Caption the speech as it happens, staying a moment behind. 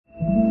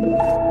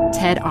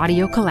TED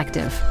Audio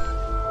Collective.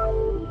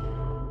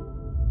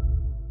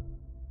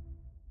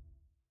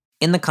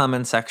 In the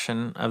comment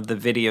section of the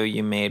video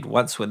you made,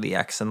 What's with the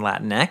X in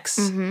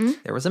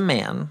Latinx, there was a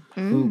man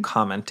who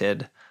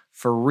commented,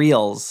 "For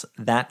reals,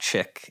 that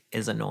chick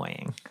is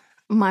annoying."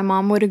 My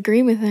mom would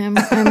agree with him.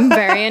 I'm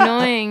very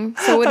annoying.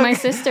 So would my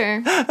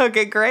sister.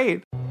 Okay,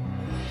 great.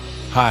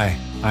 Hi,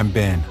 I'm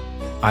Ben.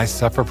 I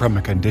suffer from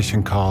a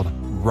condition called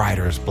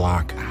writer's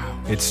block.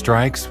 It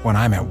strikes when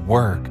I'm at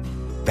work.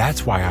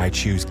 That's why I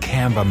choose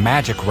Canva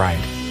Magic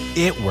Write.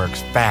 It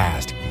works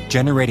fast,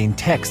 generating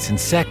text in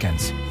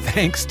seconds,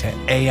 thanks to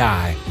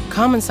AI.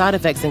 Common side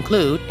effects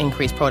include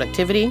increased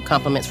productivity,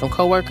 compliments from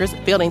coworkers,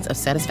 feelings of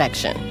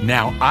satisfaction.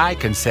 Now I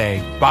can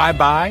say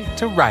bye-bye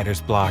to writer's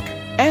block.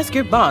 Ask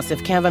your boss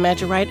if Canva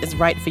Magic Write is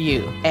right for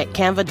you at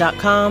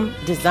canva.com,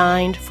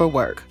 designed for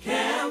work.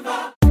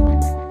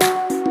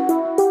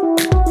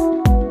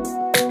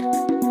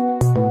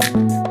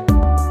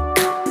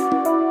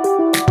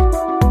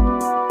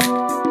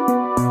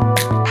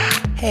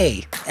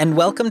 Hey, and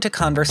welcome to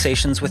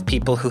Conversations with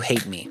People Who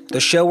Hate Me, the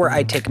show where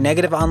I take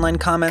negative online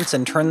comments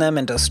and turn them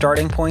into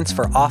starting points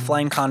for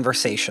offline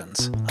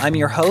conversations. I'm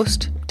your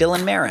host,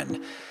 Dylan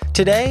Marin.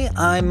 Today,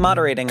 I'm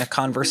moderating a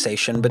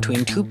conversation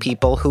between two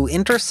people who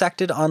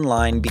intersected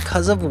online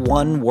because of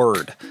one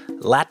word,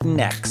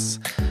 Latinx.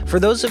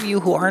 For those of you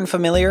who aren't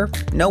familiar,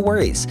 no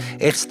worries.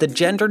 It's the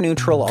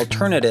gender-neutral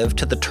alternative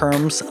to the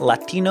terms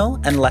Latino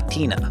and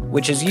Latina,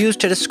 which is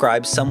used to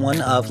describe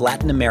someone of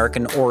Latin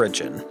American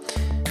origin.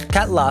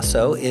 Kat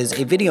Lasso is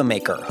a video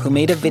maker who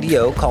made a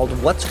video called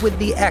What's with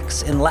the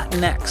X in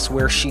Latinx,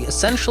 where she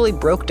essentially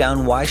broke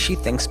down why she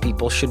thinks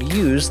people should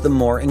use the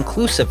more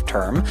inclusive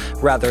term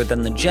rather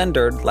than the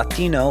gendered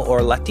Latino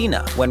or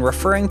Latina when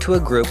referring to a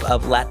group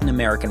of Latin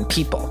American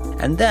people.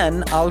 And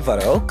then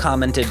Alvaro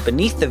commented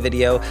beneath the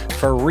video,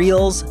 "For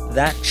reals,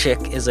 that chick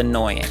is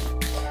annoying."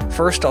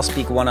 First, I'll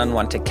speak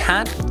one-on-one to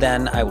Kat,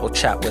 then I will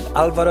chat with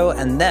Alvaro,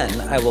 and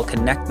then I will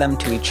connect them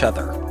to each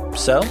other.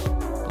 So,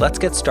 let's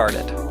get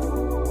started.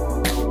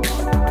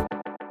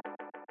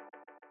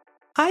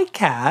 Hi,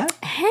 Kat.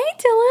 Hey,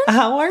 Dylan.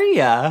 How are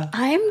ya?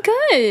 I'm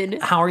good.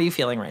 How are you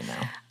feeling right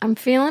now? I'm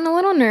feeling a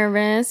little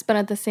nervous, but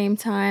at the same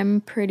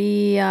time,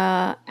 pretty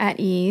at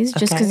ease,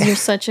 just because you're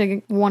such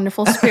a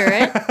wonderful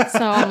spirit.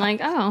 So I'm like,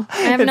 oh, I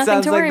have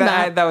nothing to worry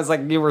about. That was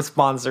like you were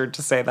sponsored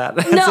to say that.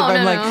 No.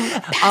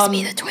 Pass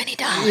me the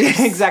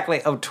 $20.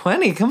 Exactly. Oh,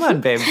 20? Come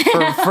on, babe.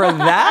 For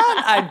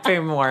that, I'd pay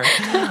more.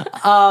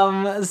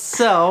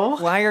 So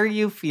why are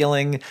you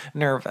feeling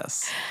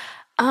nervous?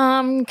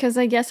 Because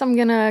I guess I'm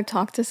gonna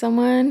talk to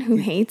someone who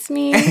hates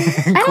me.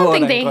 I don't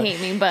think they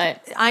hate me, but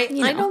I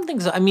don't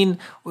think so. I mean,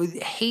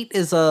 hate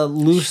is a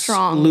loose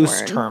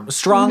word. term.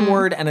 Strong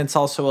word, and it's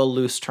also a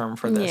loose term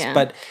for this. Yeah.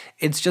 But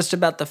it's just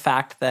about the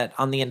fact that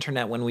on the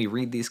internet, when we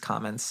read these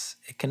comments,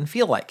 it can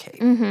feel like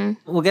hate.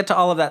 We'll get to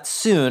all of that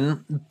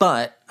soon,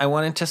 but I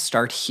wanted to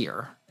start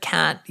here.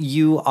 Kat,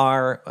 you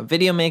are a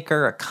video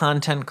maker, a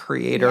content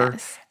creator.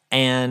 Yes.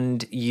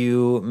 And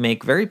you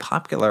make very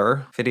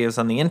popular videos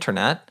on the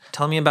internet.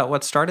 Tell me about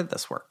what started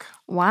this work.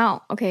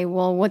 Wow. Okay.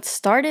 Well, what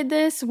started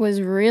this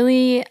was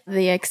really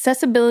the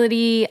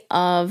accessibility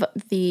of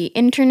the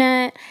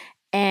internet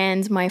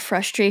and my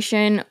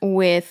frustration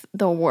with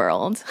the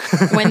world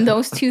when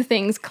those two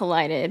things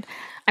collided.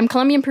 I'm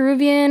Colombian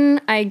Peruvian.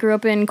 I grew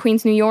up in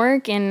Queens, New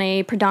York, in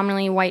a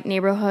predominantly white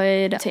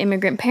neighborhood to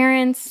immigrant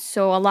parents.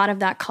 So a lot of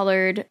that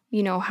colored,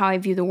 how I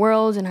view the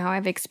world and how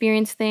I've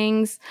experienced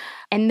things.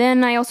 And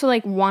then I also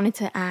wanted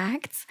to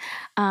act.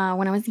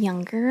 When I was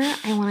younger,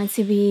 I wanted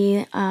to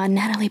be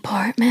Natalie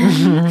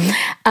Portman.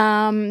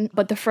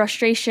 But the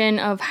frustration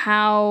of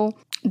how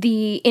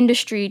the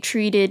industry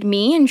treated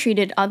me and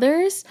treated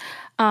others,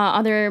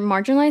 other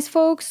marginalized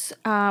folks,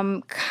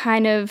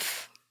 kind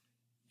of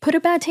put a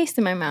bad taste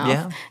in my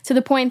mouth to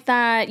the point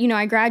that,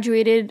 I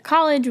graduated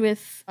college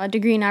with a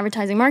degree in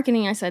advertising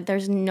marketing. I said,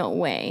 there's no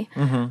way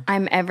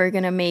I'm ever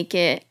going to make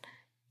it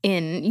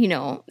in,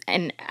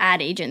 an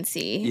ad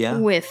agency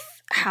with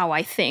how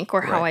I think or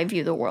how I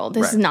view the world.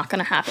 This is not going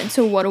to happen.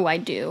 So what do I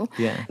do?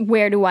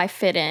 Where do I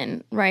fit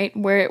in, right?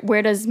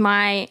 Where does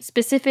my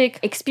specific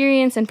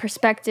experience and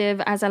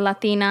perspective as a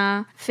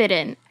Latina fit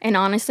in? And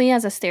honestly,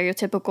 as a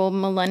stereotypical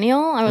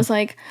millennial, I was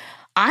like,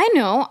 I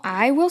know,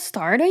 I will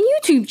start a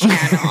YouTube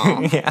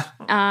channel.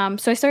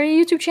 So I started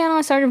a YouTube channel.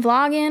 I started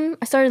vlogging.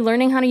 I started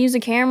learning how to use a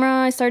camera.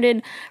 I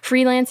started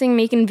freelancing,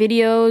 making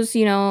videos,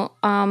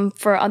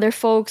 for other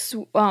folks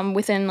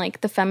within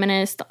the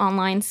feminist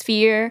online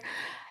sphere.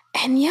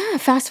 And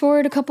fast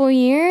forward a couple of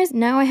years,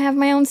 now I have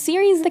my own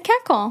series, The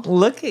Cat Call.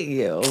 Look at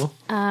you.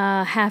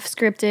 Half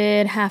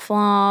scripted, half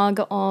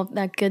vlog, all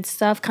that good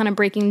stuff, kind of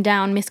breaking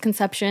down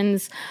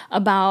misconceptions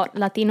about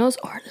Latinos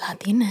or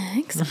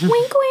Latinx.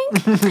 Wink,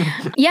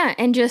 wink.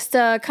 And just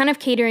kind of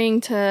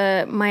catering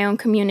to my own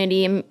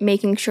community and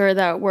making sure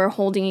that we're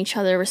holding each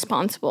other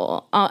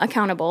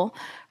accountable,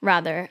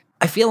 rather.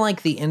 I feel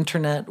like the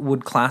internet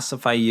would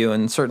classify you,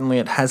 and certainly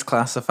it has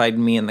classified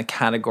me, in the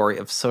category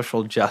of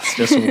social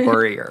justice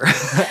warrior.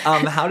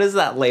 How does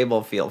that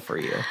label feel for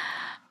you?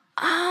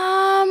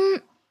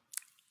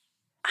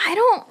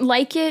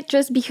 like it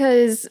just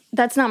because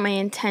that's not my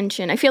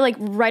intention. I feel like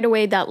right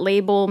away that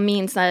label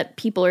means that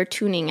people are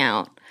tuning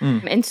out.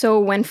 And so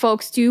when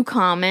folks do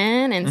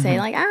comment and say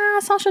like,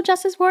 social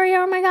justice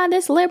warrior, oh my God,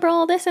 this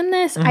liberal, this and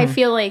this, I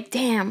feel like,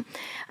 damn,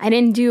 I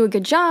didn't do a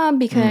good job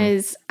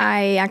because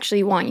I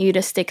actually want you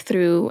to stick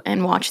through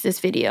and watch this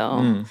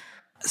video.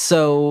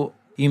 So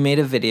you made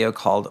a video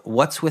called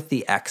What's with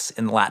the X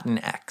in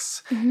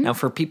Latinx. Now,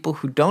 for people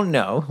who don't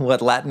know what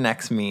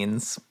Latinx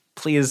means,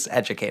 please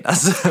educate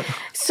us.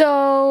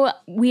 So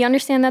we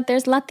understand that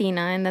there's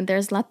Latina and that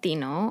there's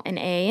Latino, an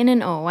A and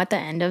an O at the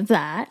end of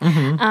that.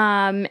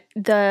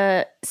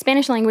 The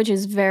Spanish language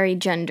is very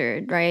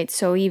gendered, right?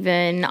 So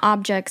even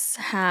objects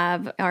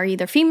are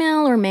either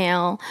female or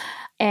male.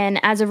 And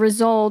as a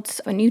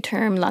result, a new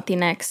term,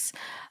 Latinx,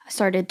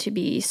 started to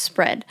be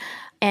spread.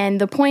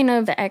 And the point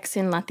of the X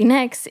in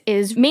Latinx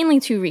is mainly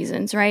two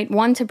reasons, right?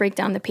 One, to break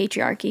down the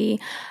patriarchy.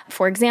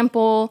 For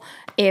example,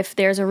 if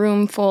there's a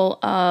room full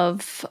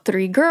of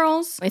 3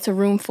 girls, it's a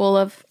room full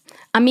of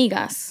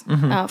amigas,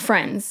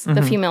 friends,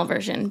 the female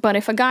version. But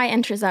if a guy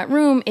enters that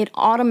room, it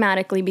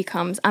automatically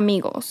becomes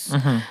amigos.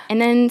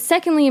 And then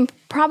secondly, and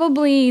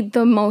probably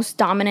the most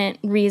dominant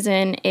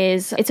reason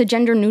is it's a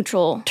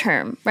gender-neutral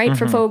term, right?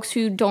 For folks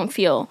who don't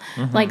feel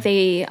like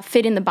they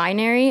fit in the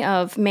binary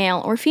of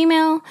male or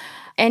female.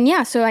 And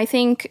yeah, so I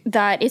think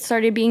that it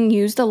started being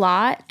used a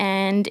lot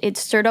and it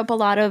stirred up a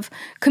lot of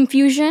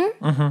confusion,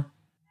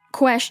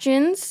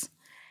 questions,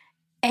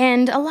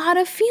 and a lot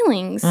of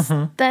feelings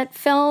that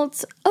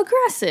felt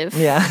aggressive.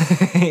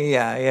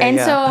 And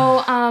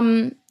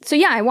so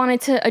yeah, I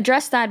wanted to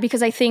address that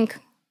because I think,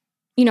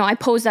 I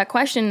posed that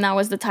question and that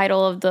was the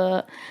title of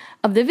the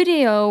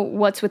video,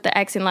 What's with the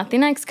X in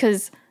Latinx?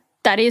 Because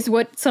that is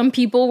what some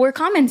people were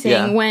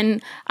commenting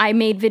when I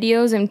made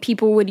videos and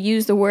people would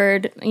use the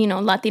word,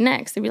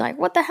 Latinx. They'd be like,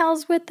 what the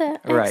hell's with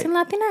the X in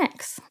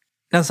Latinx?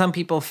 Now, some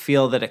people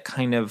feel that it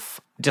kind of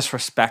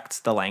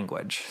disrespects the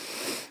language.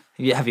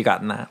 Have you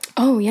gotten that?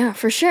 Oh, yeah,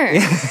 for sure.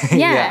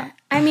 Yeah.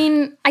 I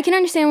mean, I can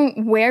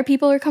understand where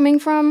people are coming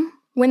from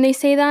when they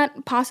say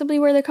that, possibly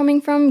where they're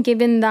coming from,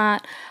 given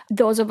that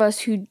those of us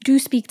who do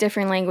speak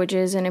different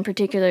languages, and in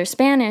particular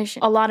Spanish,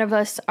 a lot of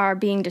us are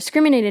being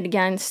discriminated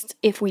against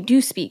if we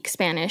do speak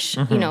Spanish,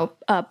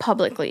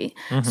 publicly.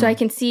 So I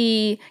can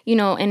see,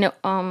 an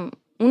un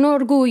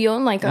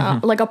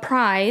orgullo, like a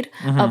pride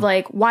of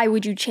like, why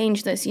would you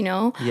change this,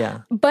 Yeah.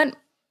 But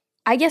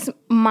I guess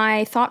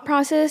my thought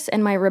process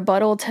and my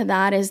rebuttal to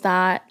that is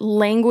that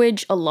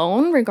language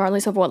alone,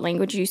 regardless of what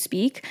language you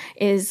speak,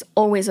 is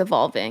always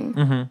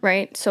evolving,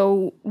 right?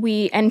 So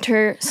we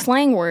enter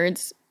slang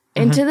words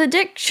into the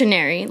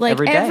dictionary like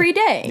every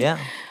day. Yeah.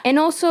 And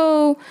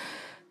also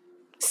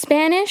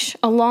Spanish,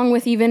 along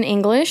with even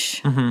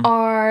English,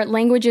 are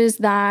languages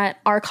that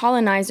our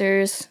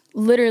colonizers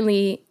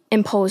literally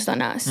imposed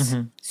on us.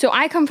 So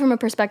I come from a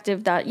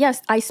perspective that,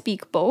 yes, I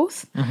speak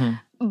both,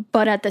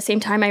 but at the same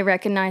time, I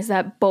recognize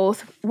that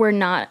both were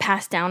not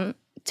passed down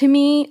to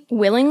me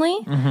willingly.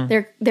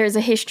 There's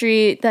a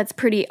history that's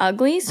pretty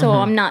ugly, so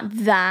I'm not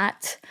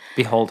that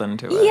beholden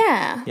to it.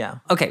 Yeah. Yeah.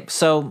 Okay,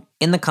 so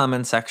in the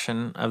comment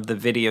section of the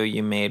video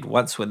you made,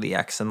 What's with the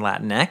X in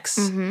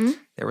Latinx,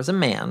 there was a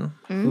man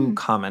who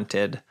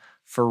commented,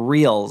 for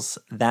reals,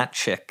 that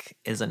chick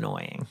is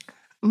annoying.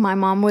 My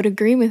mom would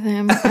agree with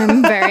him.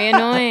 I'm very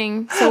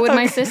annoying. So would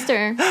my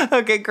sister.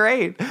 Okay,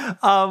 great.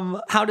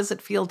 How does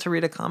it feel to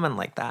read a comment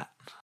like that?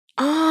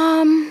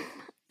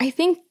 I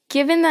think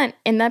given that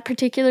in that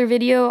particular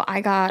video,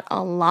 I got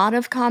a lot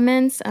of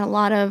comments, and a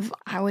lot of,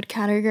 I would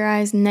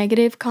categorize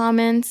negative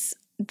comments,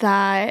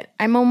 that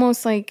I'm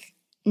almost like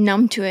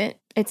numb to it.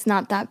 It's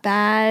not that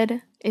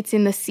bad. It's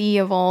in the sea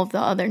of all of the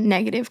other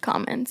negative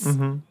comments.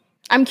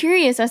 I'm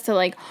curious as to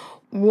like,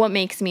 what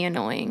makes me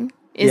annoying?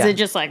 Is it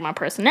just like my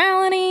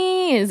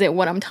personality? Is it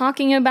what I'm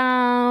talking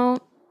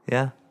about?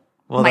 Yeah.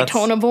 Well, my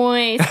tone of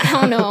voice?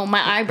 I don't know.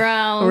 My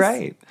eyebrows?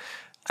 Right.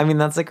 I mean,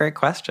 that's a great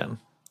question.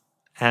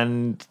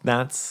 And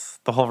that's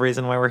the whole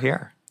reason why we're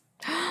here.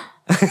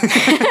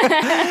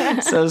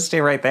 So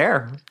stay right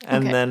there.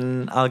 And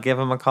then I'll give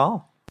him a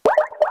call.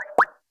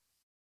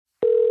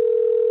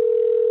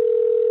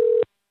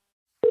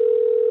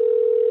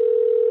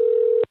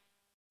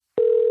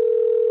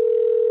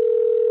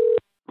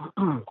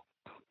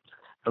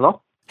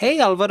 Hello? Hey,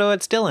 Alvaro,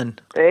 it's Dylan.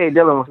 Hey,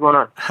 Dylan, what's going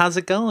on? How's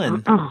it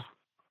going?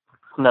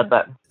 Not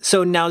bad.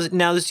 So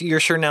now's you're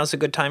sure now's a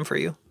good time for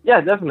you?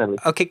 Yeah, definitely.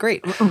 Okay,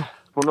 great. Who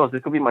knows?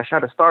 This could be my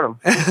shot at stardom.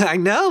 I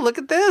know. Look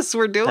at this.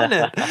 We're doing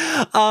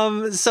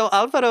it. So,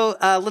 Alvaro,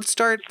 let's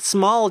start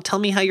small. Tell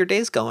me how your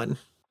day's going.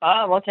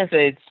 Well, I can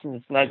say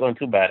it's not going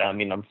too bad. I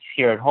mean, I'm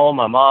here at home.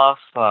 I'm off,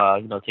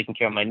 taking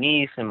care of my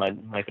niece and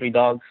my 3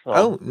 dogs. So,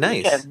 oh,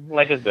 nice. Yeah,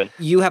 life is good.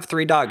 You have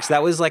 3 dogs.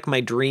 That was like my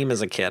dream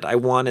as a kid. I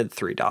wanted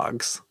 3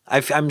 dogs.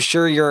 I'm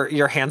sure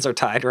your hands are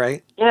tied,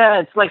 right? Yeah,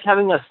 it's like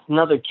having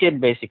another kid,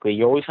 basically.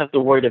 You always have to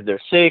worry if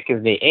they're sick,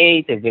 if they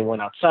ate, if they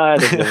went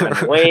outside, if they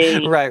ran away.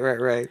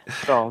 Right.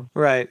 So,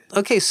 Right.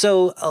 Okay,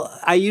 so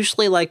I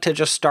usually like to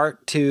just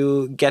start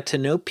to get to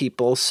know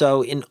people.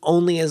 So in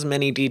only as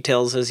many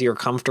details as you're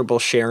comfortable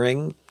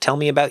sharing, tell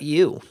me about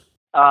you.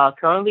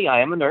 currently,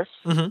 I am a nurse,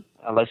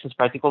 Mm-hmm. a licensed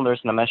practical nurse,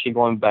 and I'm actually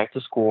going back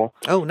to school.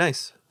 Oh,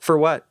 nice. For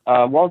what?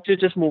 Well, to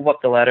just move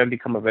up the ladder and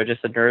become a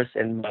registered nurse,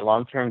 and my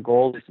long-term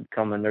goal is to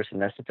become a nurse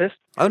anesthetist.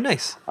 Oh,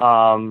 nice.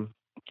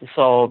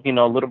 So,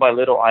 little by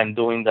little, I'm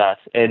doing that.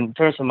 In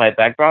terms of my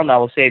background, I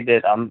will say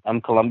that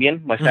I'm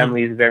Colombian. My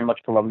family is very much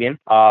Colombian.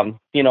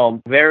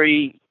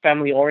 Very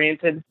family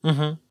oriented.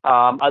 Mm-hmm.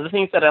 Other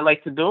things that I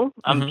like to do,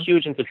 I'm Mhm.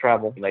 huge into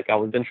travel. Like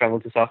I've been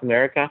traveling to South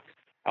America.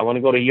 I want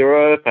to go to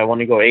Europe. I want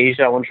to go to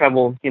Asia. I want to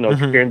travel,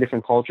 experience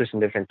different cultures and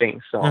different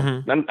things. So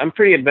I'm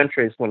pretty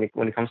adventurous when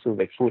it comes to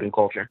like food and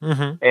culture.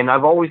 And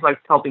I've always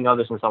liked helping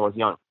others since I was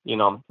young.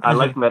 I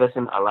like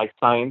medicine. I like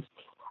science.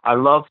 I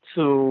love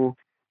to,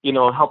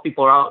 help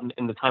people out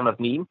in the time of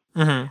need.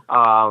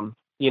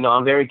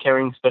 I'm very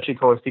caring, especially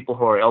towards people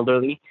who are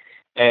elderly.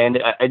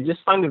 And I just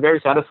find it very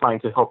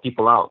satisfying to help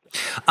people out.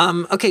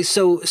 Okay,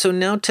 so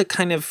now to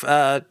kind of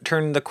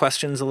turn the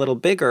questions a little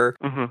bigger,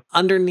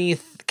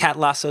 underneath Cat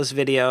Lasso's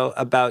video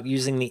about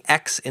using the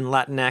X in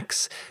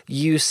Latinx,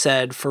 you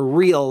said, for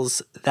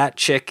reals, that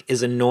chick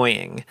is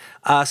annoying.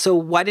 So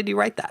why did you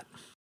write that?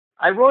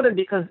 I wrote it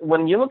because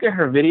when you look at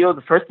her video,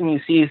 the first thing you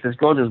see is this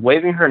girl just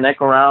waving her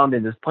neck around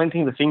and just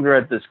pointing the finger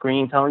at the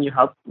screen, telling you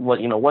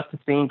what to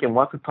think and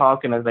what to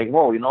talk. And I was like,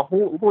 whoa,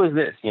 who is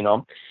this?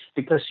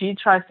 Because she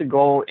tries to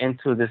go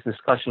into this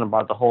discussion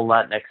about the whole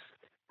Latinx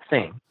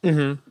thing.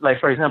 Like,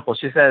 for example,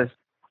 she says,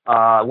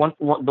 the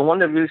one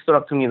that really stood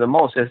up to me the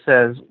most, it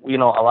says, a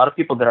lot of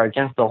people that are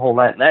against the whole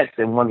Latinx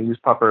and want to use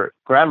proper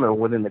grammar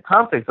within the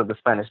context of the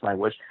Spanish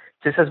language.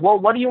 She says, well,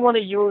 what do you want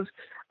to use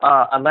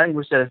a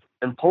language that is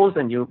imposed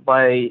on you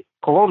by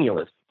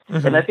colonialists?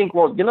 And I think,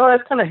 well,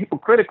 that's kind of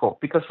hypocritical,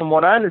 because from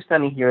what I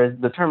understand here is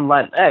the term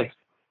Latinx,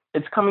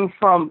 it's coming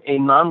from a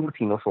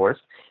non-Latino source.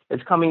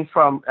 It's coming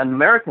from an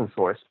American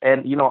source.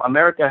 And,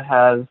 America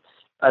has,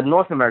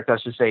 North America, I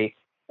should say,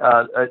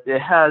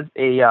 it has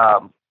a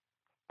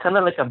kind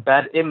of like a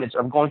bad image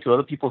of going to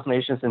other people's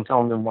nations and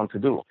telling them what to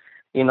do.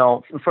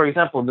 For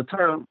example, the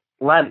term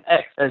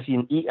Latinx, as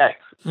in EX,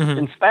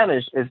 in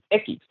Spanish is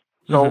X.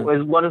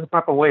 So what is the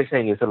proper way of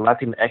saying it? Is it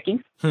Latin X?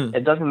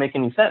 It doesn't make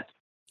any sense.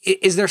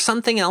 Is there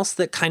something else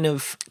that kind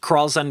of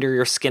crawls under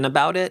your skin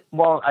about it?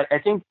 Well, I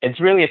think it's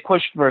really a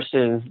push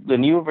versus the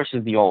new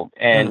versus the old.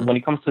 And when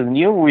it comes to the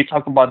new, we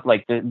talk about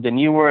like the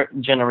newer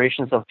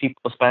generations of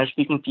people,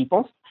 Spanish-speaking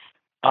peoples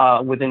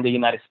within the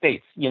United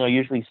States,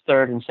 usually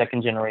third and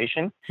second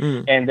generation.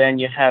 And then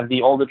you have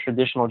the older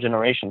traditional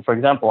generation. For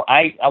example,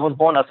 I was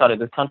born outside of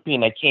this country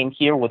and I came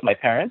here with my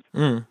parents.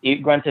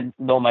 Granted,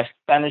 though my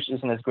Spanish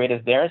isn't as great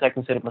as theirs, I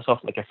consider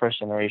myself like a first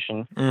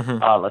generation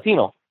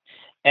Latino.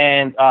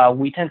 And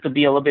we tend to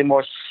be a little bit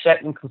more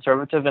set and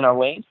conservative in our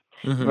ways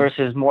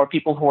versus more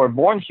people who are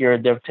born here,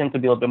 they tend to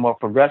be a little bit more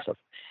progressive.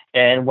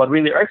 And what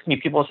really irks me,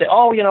 people say,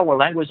 "Oh,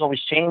 language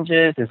always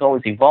changes; it's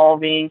always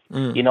evolving.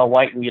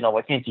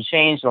 Why can't you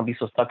change? Don't be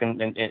so stuck in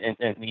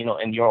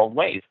your old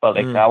ways." But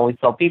like I always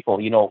tell people,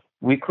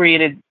 we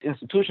created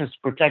institutions to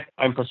protect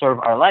and preserve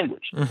our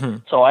language.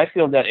 So I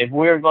feel that if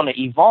we're going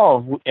to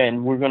evolve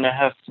and we're going to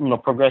have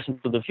progress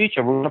into the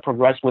future, we're going to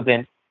progress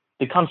within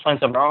the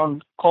confines of our own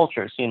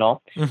cultures,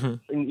 not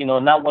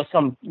what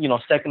some,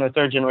 second or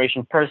third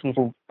generation person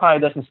who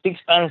probably doesn't speak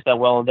Spanish that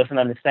well, doesn't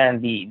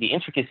understand the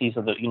intricacies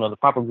of the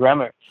proper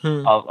grammar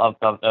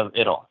of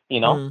it all,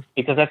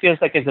 because I feel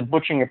like it's a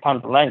butchering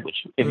upon the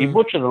language. If you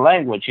butcher the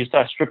language, you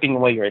start stripping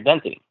away your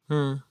identity.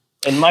 In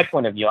my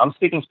point of view, I'm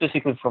speaking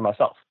specifically for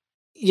myself.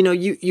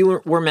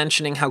 You were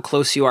mentioning how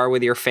close you are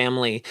with your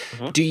family.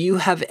 Do you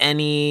have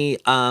any,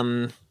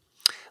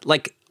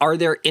 are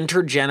there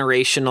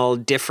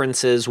intergenerational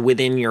differences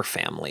within your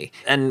family?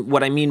 And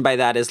what I mean by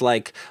that is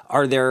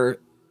are there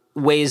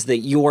ways that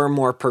you're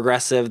more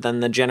progressive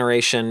than the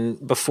generation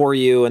before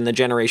you and the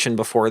generation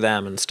before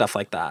them and stuff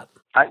like that?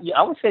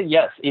 I would say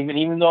yes,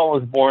 even though I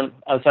was born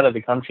outside of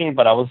the country,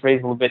 but I was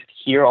raised a little bit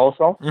here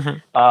also.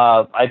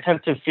 I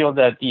tend to feel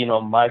that,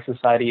 my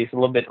society is a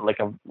little bit like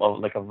a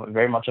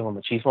very much of a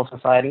machismo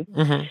society.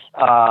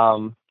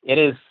 It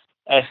is,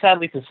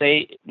 sadly to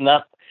say,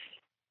 not.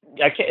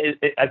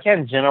 I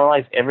can't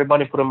generalize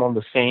everybody, put them on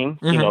the same,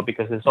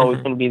 because there's always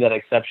going to be that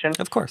exception.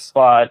 Of course.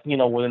 But,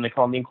 within the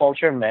Colombian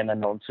culture, men are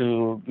known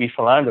to be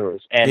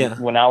philanderers. And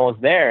when I was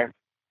there,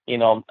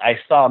 I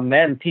saw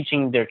men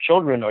teaching their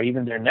children or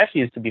even their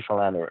nephews to be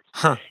philanderers.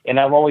 And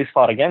I've always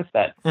fought against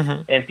that.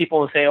 And people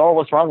will say, "Oh,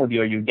 what's wrong with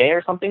you? Are you gay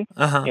or something?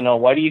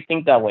 Why do you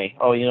think that way?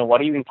 Oh, why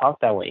do you even talk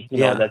that way?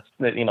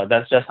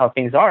 That's just how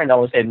things are." And I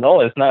would say,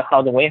 no, it's not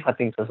how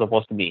things are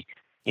supposed to be,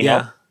 you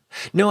know?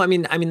 No, I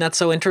mean that's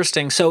so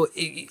interesting. So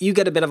you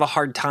get a bit of a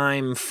hard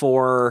time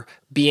for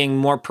being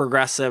more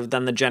progressive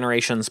than the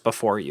generations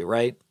before you,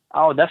 right?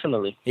 Oh,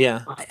 definitely.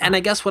 Yeah. And I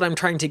guess what I'm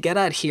trying to get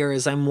at here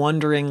is I'm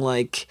wondering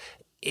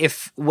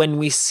if when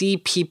we see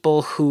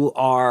people who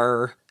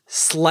are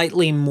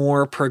slightly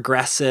more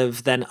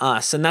progressive than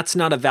us, and that's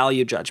not a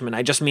value judgment.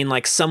 I just mean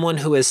like someone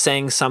who is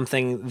saying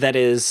something that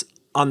is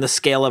on the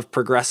scale of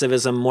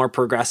progressivism more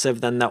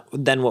progressive than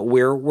what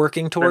we're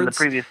working towards. Than the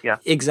previous, yeah.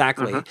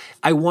 Exactly.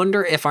 I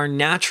wonder if our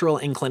natural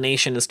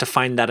inclination is to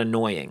find that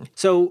annoying.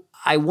 So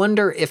I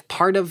wonder if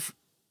part of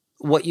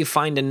what you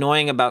find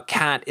annoying about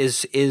Kat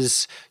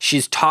is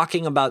she's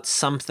talking about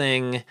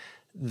something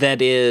that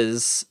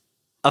is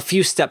a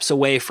few steps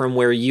away from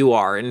where you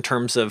are in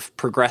terms of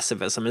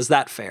progressivism. Is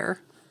that fair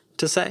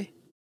to say?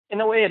 In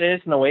a way it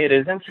is, in a way it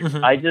isn't.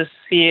 I just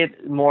see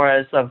it more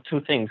as of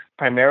two things.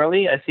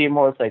 Primarily, I see it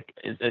more as like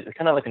it's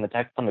kind of like an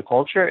attack on the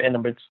culture, and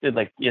number two,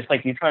 like it's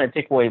like you're trying to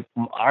take away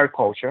from our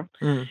culture.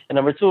 And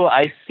number two,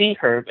 I see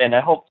her, and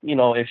I hope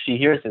if she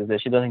hears this,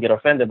 that she doesn't get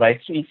offended. But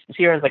I see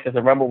her as like as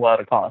a rebel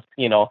without a cause.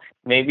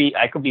 Maybe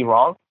I could be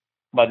wrong,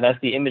 but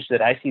that's the image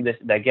that I see that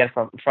I get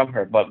from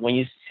her. But when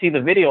you see the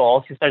video,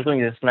 all she starts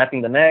doing is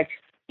snapping the neck,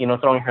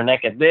 throwing her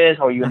neck at this,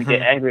 or you're gonna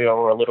get angry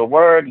over a little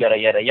word, yada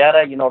yada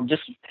yada.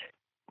 Just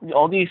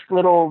all these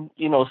little,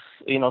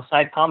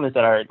 side comments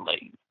that are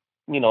like,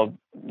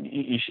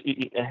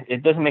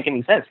 it doesn't make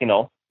any sense,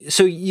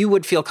 So you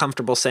would feel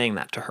comfortable saying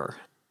that to her?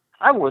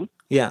 I would.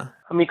 Yeah.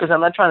 I mean, because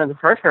I'm not trying to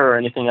hurt her or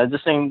anything. I'm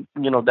just saying,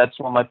 that's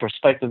what my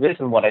perspective is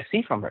and what I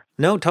see from her.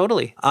 No,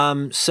 totally.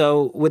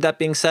 So with that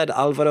being said,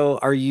 Alvaro,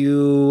 are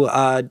you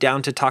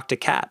down to talk to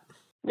Kat?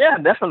 Yeah,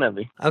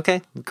 definitely.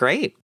 Okay,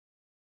 great.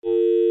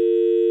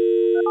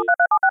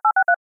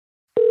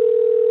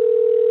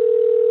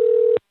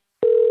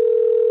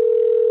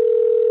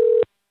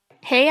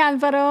 Hey,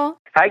 Alvaro.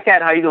 Hi,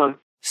 Kat. How you doing?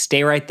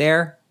 Stay right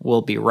there.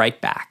 We'll be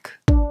right back.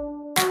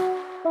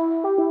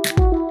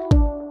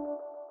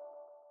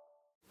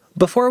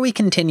 Before we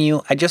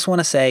continue, I just want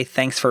to say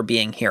thanks for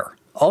being here.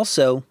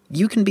 Also,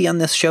 you can be on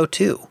this show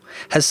too.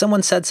 Has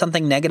someone said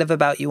something negative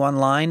about you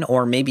online,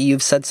 or maybe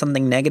you've said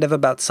something negative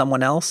about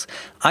someone else?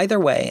 Either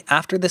way,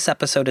 after this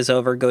episode is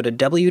over, go to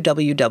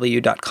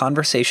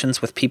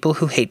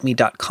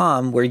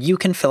www.conversationswithpeoplewhohateme.com where you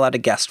can fill out a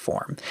guest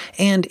form.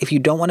 And if you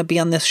don't want to be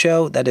on this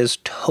show, that is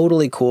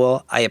totally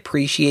cool. I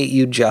appreciate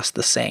you just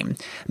the same.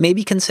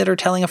 Maybe consider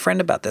telling a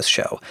friend about this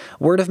show.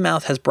 Word of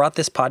mouth has brought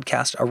this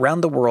podcast around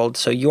the world,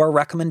 so your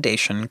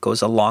recommendation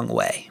goes a long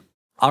way.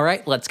 All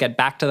right, let's get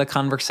back to the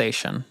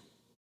conversation.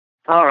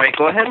 All right,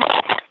 go ahead.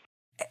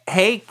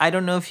 Hey, I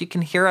don't know if you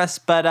can hear us,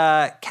 but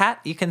Kat,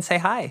 you can say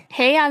hi.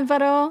 Hey,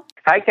 Alvaro.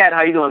 Hi, Kat.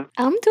 How you doing?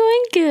 I'm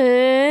doing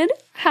good.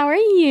 How are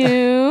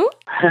you?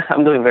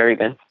 I'm doing very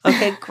good.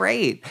 Okay,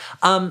 great.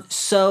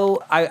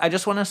 So I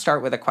just want to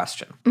start with a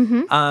question.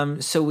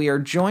 So we are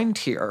joined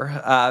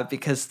here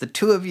because the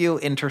two of you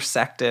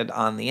intersected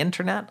on the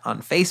internet,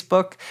 on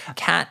Facebook.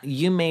 Kat,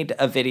 you made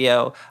a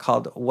video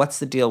called What's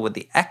the Deal with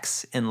the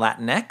X in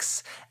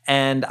Latinx?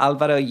 And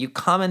Alvaro, you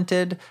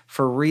commented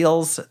for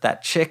reals,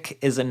 that chick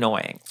is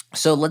annoying.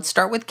 So let's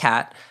start with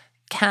Kat.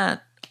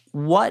 Kat,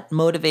 what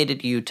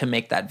motivated you to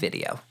make that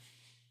video?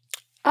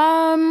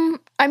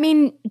 I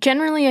mean,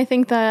 generally, I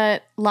think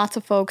that lots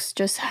of folks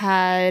just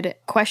had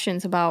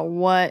questions about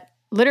what,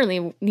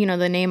 literally,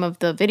 the name of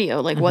the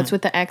video, like what's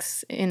with the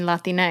X in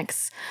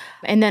Latinx.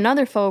 And then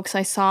other folks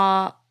I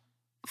saw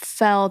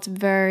felt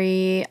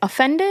very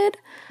offended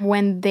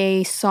when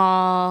they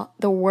saw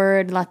the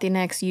word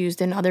Latinx used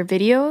in other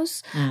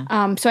videos.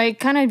 So I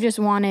kind of just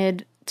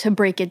wanted to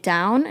break it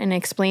down and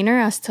explain her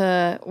as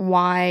to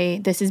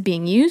why this is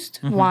being used,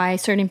 why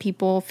certain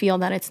people feel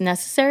that it's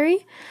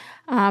necessary.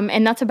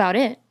 And that's about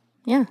it.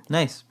 Yeah.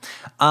 Nice.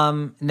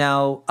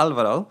 Now,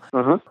 Alvaro,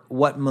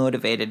 what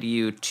motivated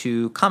you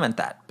to comment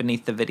that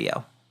beneath the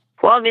video?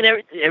 Well, I mean,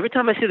 every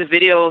time I see the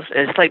videos,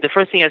 it's like the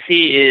first thing I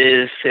see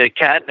is a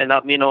cat, and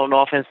not, no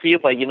offense to you,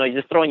 but you're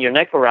just throwing your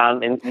neck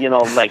around, and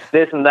like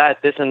this and that.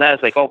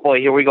 It's like, oh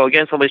boy, here we go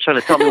again. Somebody's trying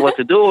to tell me what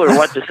to do or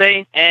what to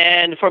say.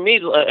 And for me,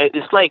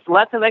 it's like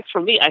Latinx. For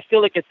me, I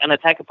feel like it's an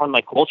attack upon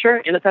my culture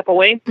in a type of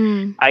way.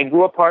 I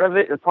grew up part of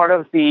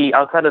the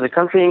outside of the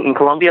country in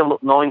Colombia,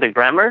 knowing the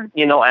grammar,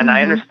 and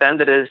I understand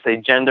that it is a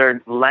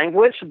gendered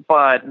language.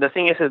 But the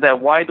thing is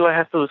that why do I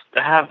have to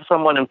have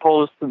someone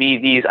impose me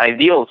these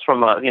ideals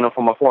from a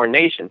foreign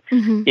nation?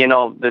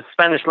 The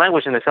Spanish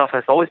language in itself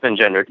has always been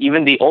gendered.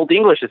 Even the Old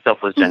English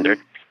itself was gendered.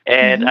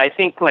 And I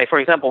think, like, for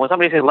example, when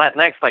somebody says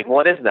Latinx, like,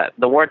 what is that?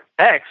 The word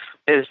X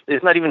is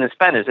not even in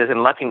Spanish. Is it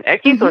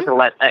Latinx or is it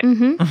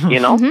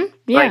Latinx?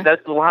 Yeah.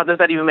 Like, how does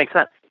that even make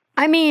sense?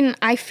 I mean,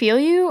 I feel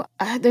you.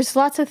 There's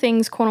lots of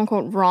things, quote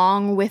unquote,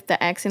 wrong with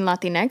the X in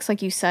Latinx.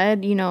 Like you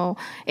said,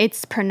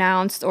 it's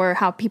pronounced, or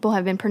how people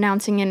have been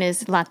pronouncing it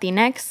is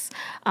Latinx.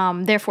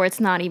 Therefore,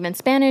 it's not even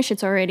Spanish.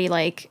 It's already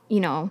like,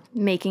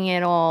 making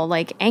it all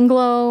like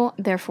Anglo.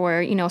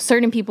 Therefore,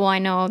 certain people I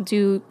know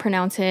do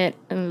pronounce it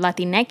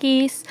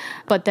Latinx.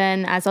 But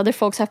then, as other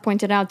folks have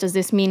pointed out, does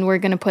this mean we're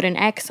going to put an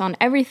X on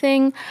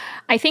everything?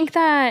 I think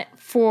that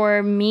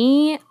for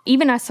me,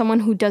 even as someone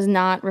who does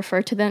not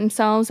refer to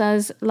themselves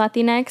as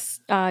Latinx,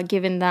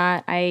 given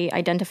that I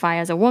identify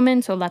as a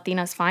woman, so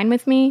Latina is fine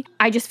with me,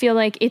 I just feel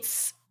like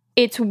it's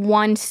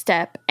one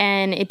step,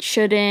 and it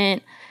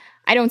shouldn't.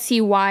 I don't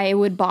see why it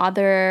would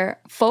bother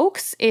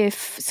folks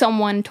if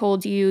someone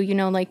told you,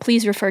 like,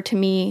 please refer to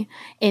me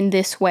in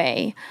this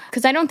way.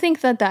 Because I don't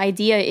think that the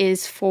idea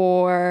is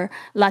for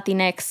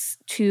Latinx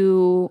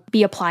to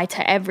be applied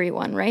to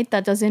everyone, right?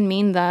 That doesn't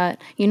mean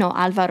that,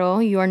 Alvaro,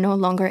 you are no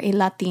longer a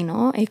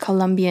Latino, a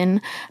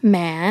Colombian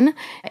man.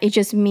 It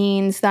just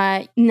means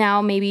that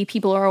now maybe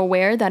people are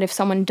aware that if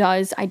someone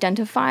does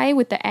identify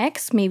with the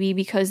X, maybe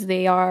because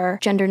they are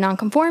gender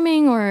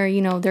nonconforming or,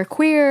 they're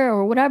queer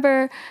or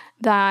whatever,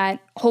 that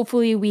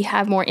hopefully we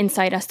have more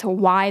insight as to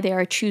why they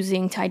are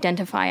choosing to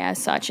identify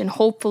as such. And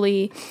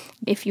hopefully,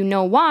 if you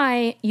know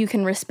why, you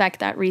can respect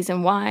that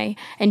reason why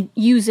and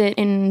use it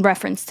in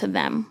reference to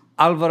them.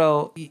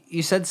 Alvaro,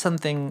 you said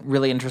something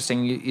really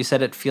interesting. You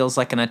said it feels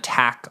like an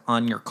attack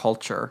on your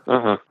culture.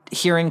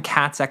 Hearing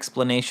Kat's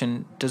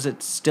explanation, does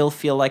it still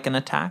feel like an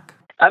attack?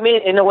 I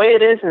mean, in a way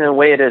it is, and in a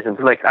way it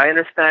isn't. Like, I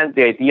understand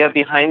the idea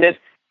behind it,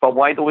 but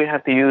why do we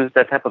have to use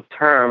that type of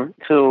term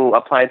to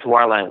apply to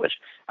our language?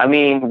 I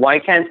mean, why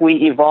can't we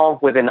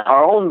evolve within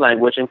our own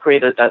language and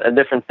create a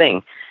different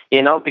thing?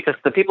 Because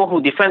the people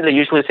who defend it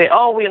usually say,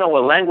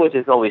 language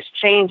is always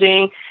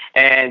changing,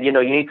 and, you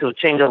need to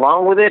change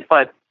along with it.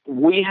 But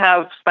we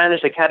have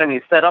Spanish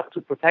academies set up to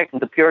protect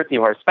the purity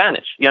of our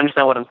Spanish. You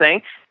understand what I'm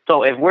saying?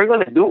 So if we're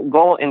going to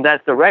go in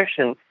that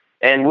direction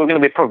and we're going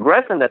to be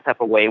progress in that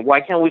type of way, why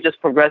can't we just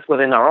progress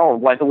within our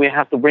own? Why do we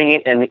have to bring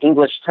in an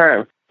English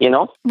term,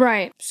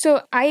 Right.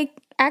 So I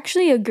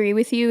actually agree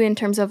with you in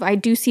terms of I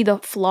do see the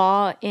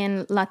flaw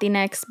in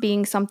Latinx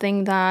being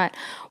something that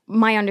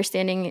my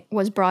understanding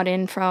was brought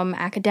in from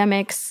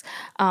academics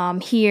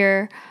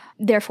here.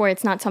 Therefore,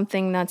 it's not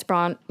something that's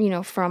brought,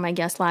 from, I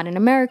guess, Latin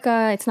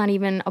America. It's not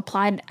even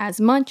applied as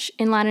much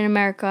in Latin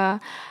America.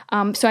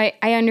 So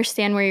I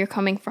understand where you're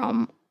coming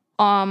from.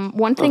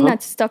 One thing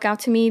that stuck out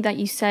to me that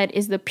you said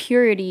is the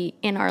purity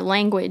in our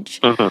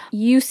language.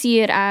 You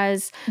see it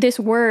as this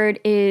word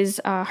is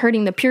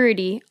hurting the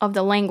purity of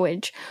the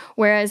language.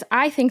 Whereas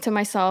I think to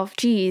myself,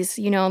 geez,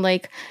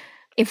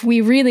 if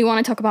we really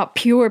want to talk about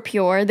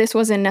pure, this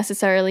wasn't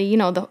necessarily,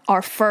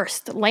 our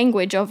first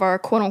language of our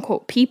quote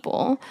unquote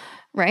people.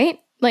 Right?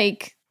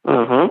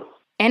 And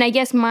I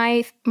guess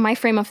my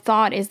frame of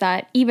thought is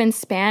that even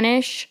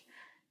Spanish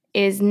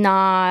is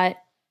not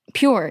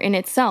pure in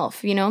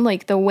itself,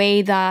 the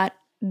way that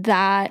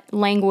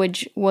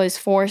language was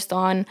forced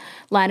on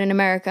Latin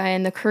America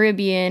and the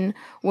Caribbean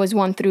was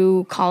one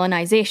through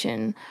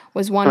colonization,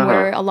 was one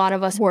where a lot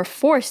of us were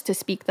forced to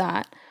speak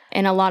that.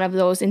 And a lot of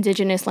those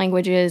indigenous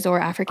languages or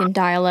African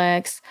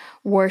dialects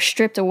were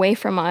stripped away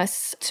from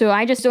us. So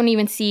I just don't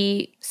even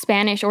see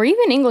Spanish or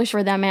even English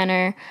for that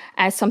matter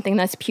as something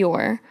that's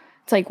pure.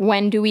 It's like,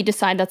 when do we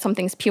decide that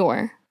something's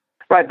pure?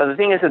 Right, but the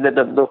thing is that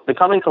the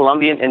common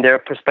Colombian in their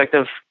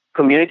prospective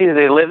communities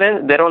they live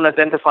in, they don't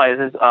identify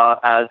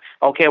as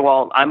okay,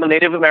 well, I'm a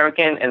Native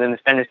American and then the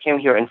Spanish came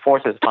here and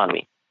forced it upon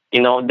me.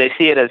 They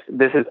see it as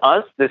this is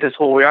us, this is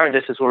who we are,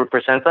 this is who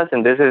represents us,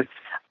 and this is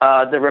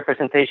the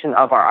representation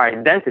of our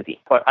identity.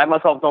 But I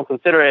myself don't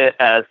consider it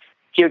as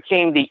here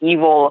came the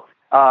evil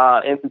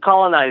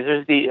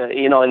colonizers,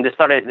 and they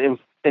started,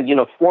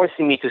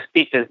 forcing me to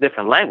speak this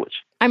different language.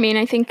 I mean,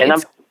 I think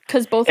it's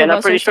because both of us. And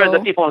I'm pretty sure the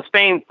people in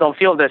Spain don't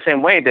feel the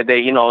same way. That they,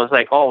 it's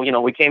like,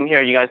 we came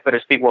here, you guys better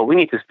speak what we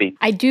need to speak.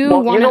 I do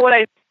want. You know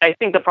what I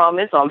think the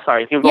problem is? Oh, I'm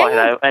sorry. You go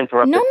ahead. I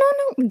interrupted. No.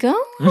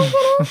 Go.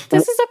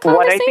 This is a conversation.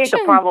 What I think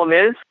the problem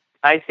is,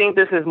 I think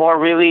this is more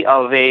really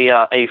of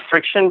a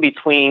friction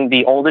between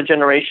the older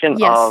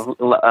generation of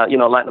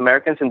Latin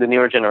Americans and the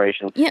newer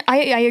generation. Yeah,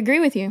 I agree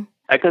with you.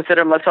 I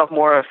consider myself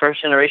more a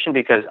first generation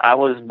because I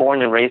was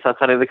born and raised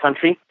outside of the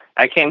country.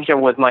 I came here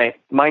with my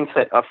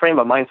mindset, a frame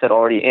of mindset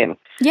already in.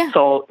 Yeah.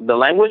 So the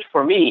language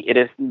for me, it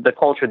is the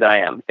culture that I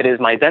am. It is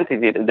my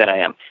identity that I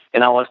am.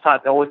 And I was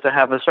taught always to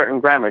have a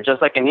certain grammar.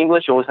 Just like in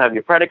English, you always have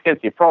your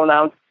predicates, your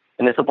pronouns,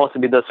 and it's supposed to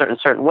be the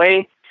certain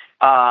way.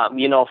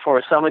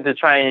 For someone to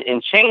try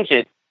and change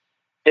it,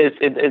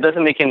 it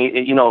doesn't make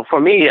any,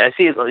 for me, I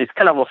see it's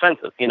kind of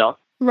offensive,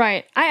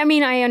 Right. I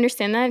mean, I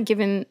understand that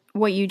given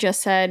what you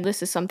just said.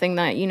 This is something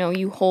that,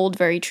 you hold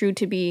very true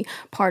to be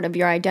part of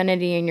your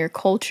identity and your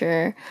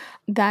culture.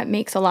 That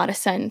makes a lot of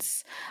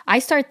sense. I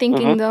start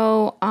thinking,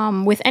 though,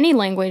 with any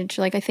language,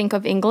 like I think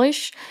of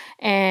English,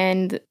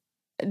 and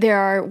there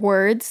are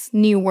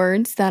new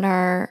words that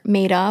are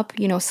made up,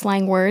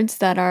 slang words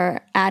that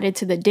are added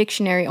to the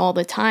dictionary all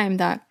the time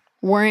that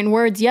weren't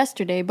words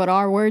yesterday, but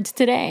are words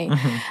today.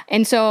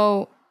 And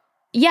so,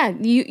 yeah,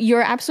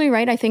 you're absolutely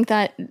right. I think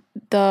that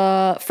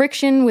the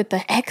friction with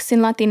the X in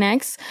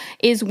Latinx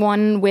is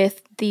one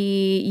with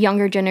the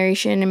younger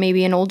generation and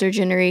maybe an older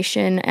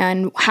generation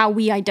and how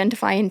we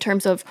identify in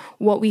terms of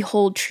what we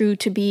hold true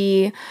to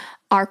be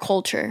our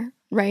culture,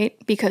 right?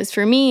 Because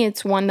for me,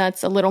 it's one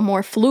that's a little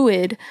more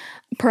fluid,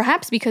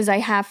 perhaps because I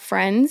have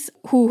friends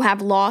who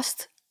have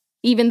lost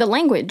even the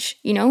language,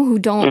 who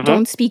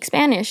don't speak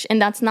Spanish,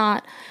 and that's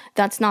not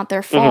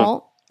their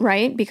fault.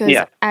 right? Because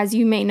as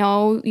you may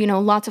know,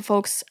 lots of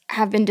folks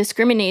have been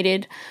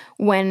discriminated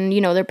when,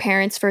 their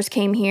parents first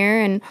came here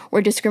and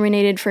were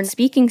discriminated for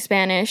speaking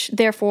Spanish.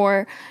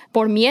 Therefore,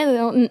 por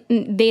miedo,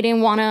 they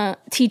didn't want to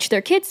teach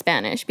their kids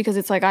Spanish because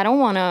it's like, I don't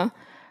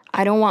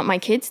want my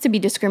kids to be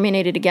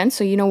discriminated against.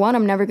 So you know what?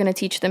 I'm never going to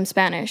teach them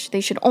Spanish.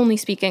 They should only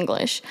speak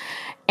English.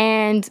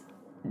 And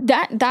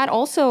that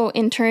also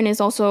in turn is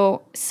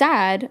also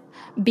sad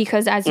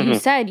because as you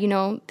said,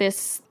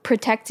 this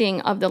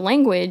protecting of the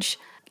language,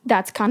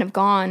 that's kind of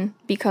gone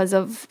because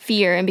of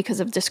fear and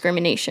because of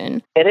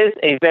discrimination. It is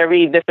a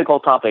very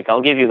difficult topic.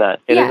 I'll give you that.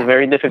 It is a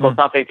very difficult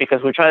topic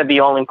because we're trying to be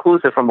all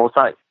inclusive from both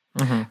sides.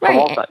 From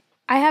all sides.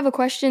 I have a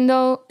question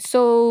though.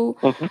 So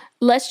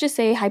let's just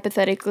say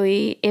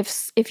hypothetically,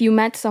 if you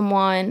met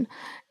someone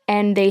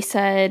and they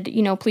said,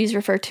 please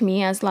refer to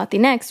me as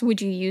Latinx,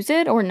 would you use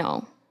it or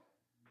no?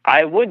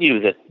 I would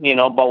use it,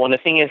 but when the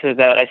thing is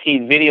that I see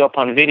video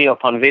upon video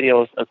upon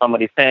videos of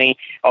somebody saying,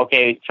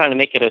 okay, trying to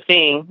make it a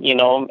thing,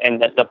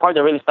 and the part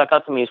that really stuck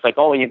out to me is like,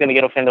 oh, you're going to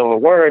get offended over a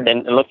word,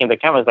 and looking at the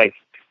camera is like,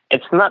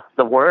 it's not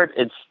the word,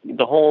 it's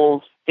the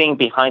whole thing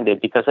behind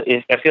it, because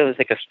I feel it's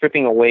like a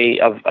stripping away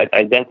of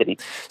identity.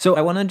 So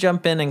I want to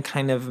jump in and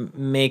kind of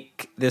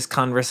make this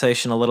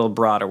conversation a little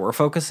broader. We're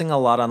focusing a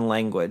lot on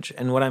language,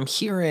 and what I'm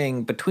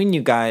hearing between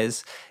you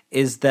guys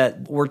is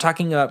that we're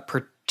talking about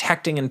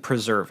protecting and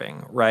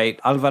preserving, right?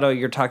 Alvaro,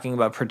 you're talking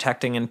about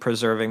protecting and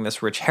preserving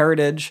this rich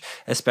heritage,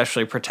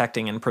 especially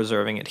protecting and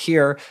preserving it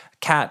here.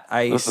 Kat,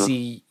 I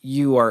see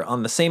you are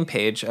on the same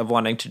page of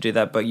wanting to do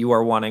that, but you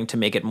are wanting to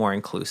make it more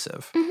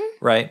inclusive,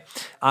 right?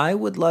 I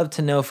would love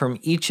to know from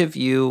each of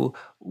you,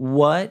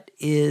 what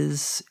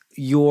is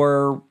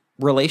your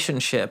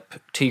relationship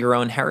to your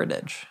own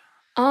heritage?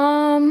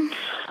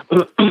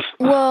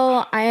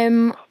 Well,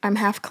 I'm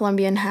half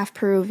Colombian, half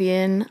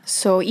Peruvian,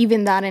 so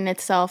even that in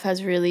itself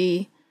has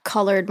really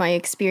colored my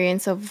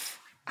experience of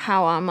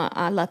how I'm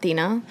a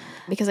Latina,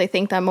 because I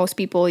think that most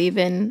people,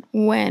 even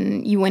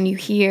when you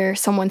hear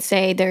someone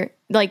say they're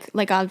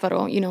like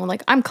Alvaro,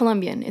 like I'm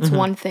Colombian, it's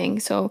one thing.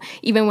 So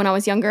even when I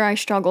was younger, I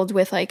struggled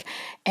with like,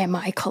 am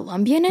I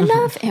Colombian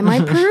enough? Am I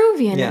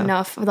Peruvian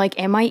enough? Like,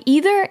 am I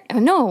either?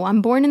 No,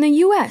 I'm born in the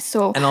U.S.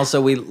 So and also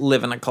we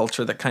live in a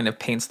culture that kind of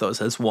paints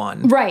those as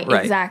one. Right.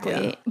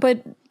 Exactly. Yeah.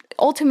 But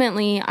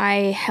ultimately,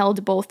 I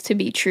held both to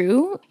be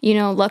true.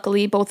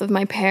 Luckily, both of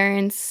my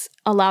parents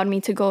allowed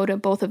me to go to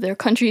both of their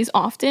countries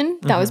often.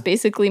 That was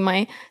basically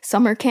my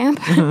summer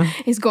camp,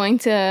 is going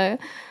to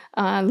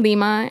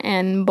Lima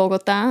and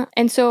Bogota.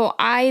 And so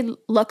I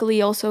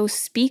luckily also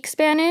speak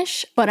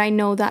Spanish, but I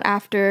know that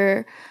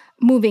after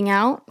moving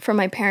out from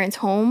my parents'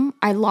 home,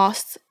 I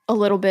lost a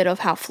little bit of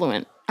how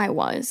fluent I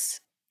was.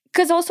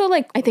 Because also,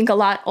 I think a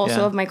lot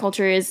also of my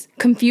culture is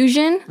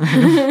confusion.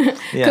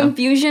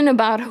 Confusion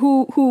about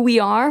who we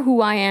are,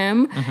 who I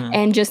am,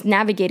 and just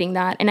navigating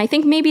that. And I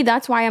think maybe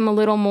that's why I'm a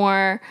little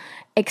more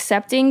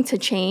accepting to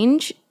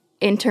change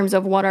in terms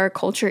of what our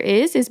culture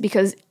is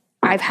because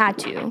I've had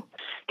to.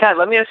 Kat,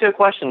 let me ask you a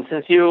question.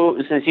 Since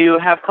you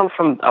have come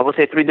from, I would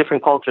say, 3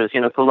 different cultures,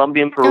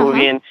 Colombian,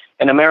 Peruvian,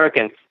 and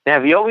American,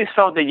 have you always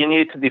felt that you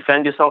needed to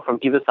defend yourself from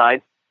either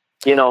side?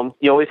 You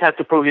always have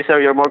to prove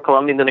yourself you're more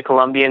Colombian than a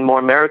Colombian, more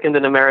American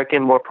than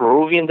American, more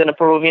Peruvian than a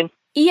Peruvian?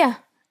 Yeah.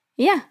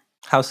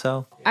 How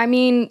so? I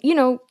mean,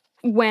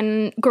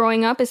 when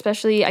growing up,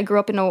 especially I grew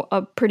up in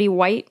a pretty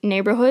white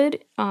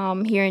neighborhood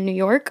here in New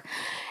York,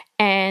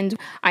 and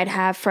I'd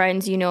have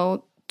friends,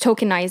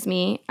 tokenize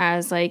me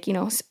as like,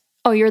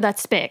 oh, you're that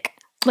spick.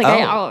 Like,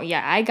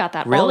 I got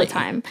that all the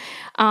time.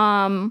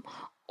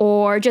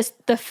 Or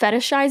just the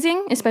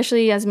fetishizing,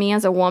 especially as me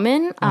as a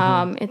woman.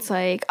 It's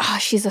like, oh,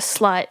 she's a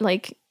slut.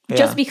 Like,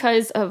 just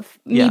because of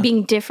me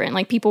being different.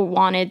 Like, people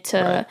wanted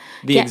to...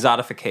 The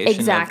exotification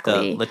of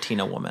the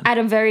Latina woman. At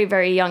a very,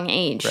 very young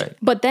age. Right.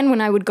 But then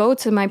when I would go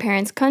to my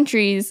parents'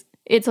 countries,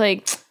 it's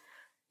like...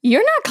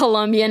 You're not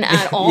Colombian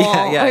at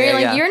all.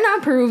 You're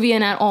not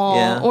Peruvian at all.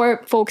 Yeah.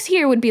 Or folks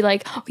here would be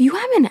like, oh, you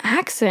have an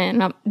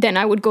accent. Then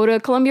I would go to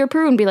Colombia or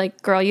Peru and be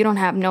like, girl, you don't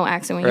have no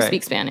accent when you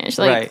speak Spanish.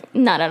 Like,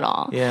 not at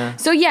all. Yeah.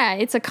 So,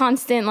 it's a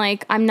constant,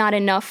 I'm not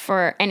enough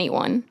for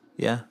anyone.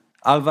 Yeah.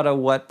 Alvaro,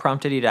 what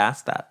prompted you to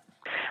ask that?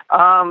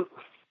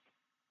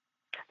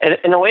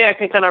 In a way, I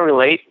can kind of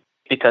relate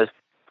because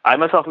I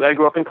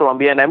grew up in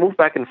Colombia and I moved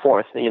back and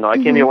forth. I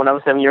came here when I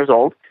was 7 years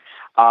old.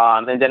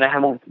 And then I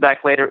moved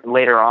back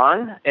later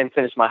on and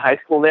finished my high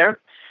school there.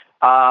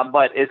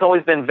 But it's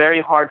always been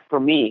very hard for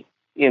me,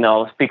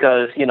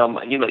 because you know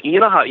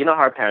how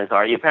our parents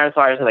are. Your parents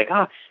are like,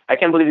 oh, I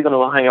can't believe you're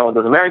going to hang out with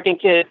those American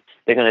kids.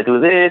 They're going to do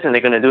this and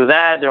they're going to do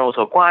that. They're all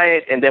so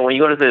quiet. And then when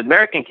you go to the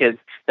American kids,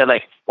 they're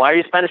like, why are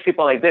you Spanish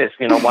people like this?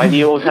 Why do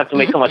you always have to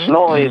make so much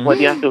noise? Why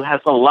do you have to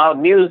have some loud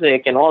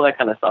music and all that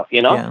kind of stuff?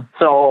 Yeah.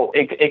 So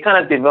it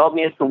kind of developed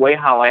me into the way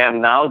how I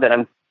am now.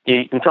 That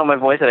you can tell my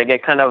voice that I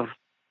get kind of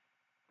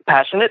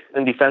passionate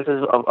and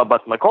defensive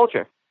about my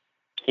culture,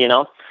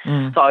 So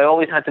I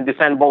always had to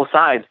defend both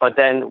sides. But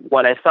then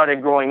when I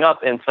started growing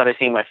up and started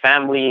seeing my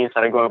family and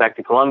started going back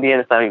to Colombia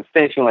and started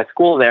finishing my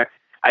school there,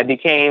 I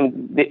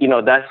became,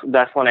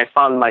 that's when I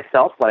found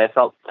myself, what I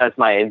felt as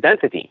my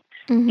identity,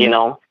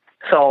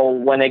 So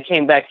when I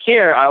came back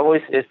here,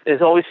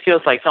 it always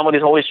feels like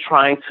somebody's always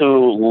trying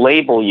to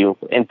label you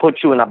and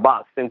put you in a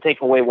box and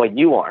take away what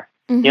you are.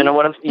 You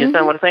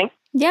understand what I'm saying?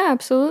 Yeah,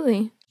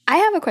 absolutely. I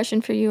have a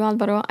question for you,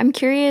 Alvaro. I'm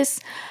curious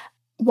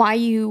why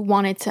you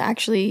wanted to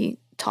actually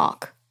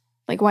talk,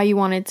 like why you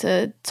wanted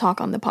to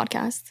talk on the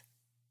podcast,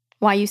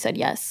 why you said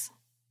yes.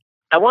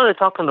 I wanted to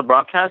talk on the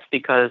broadcast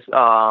because,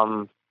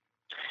 from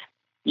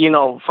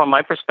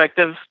my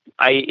perspective,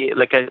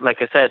 like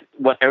I said,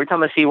 every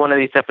time I see one of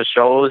these type of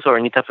shows or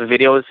any type of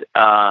videos,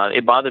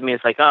 it bothered me.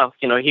 It's like,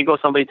 here goes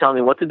somebody telling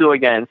me what to do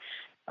again,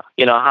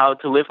 how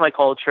to live my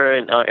culture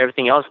and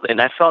everything else.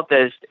 And I felt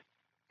that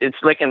it's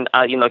like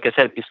like I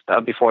said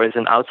before, it's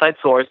an outside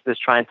source that's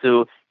trying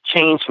to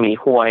change me,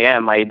 who I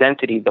am, my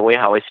identity, the way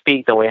how I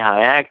speak, the way how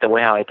I act, the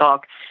way how I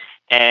talk.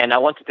 And I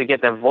wanted to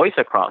get that voice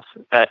across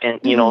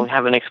and,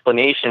 have an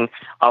explanation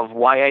of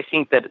why I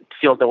think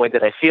feel the way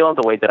that I feel,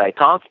 the way that I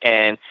talk.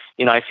 And,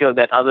 I feel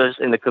that others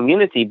in the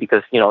community,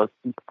 because,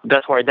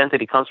 that's where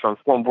identity comes from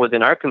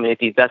within our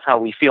community. That's how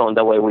we feel and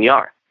the way we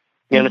are.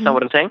 You understand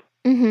what I'm saying?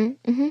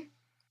 Mm-hmm. Mm-hmm.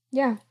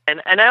 Yeah.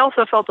 And I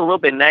also felt a little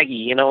bit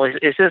naggy,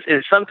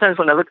 it's sometimes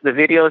when I look at the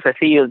videos, I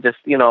see you just,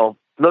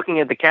 looking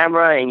at the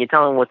camera and you're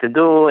telling what to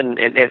do. And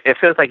it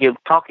feels like you're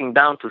talking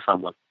down to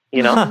someone,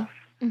 Huh.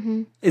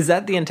 Mm-hmm. Is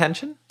that the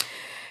intention?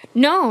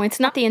 No, it's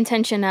not the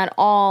intention at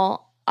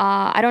all.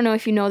 I don't know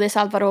if you know this,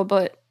 Alvaro,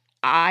 but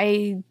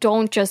I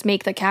don't just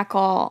make the cat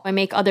call. I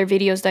make other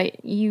videos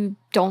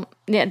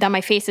that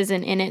my face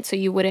isn't in it, so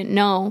you wouldn't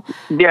know.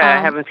 Yeah,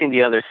 I haven't seen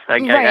the others. I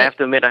have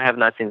to admit, I have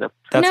not seen them.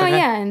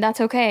 Yeah, and that's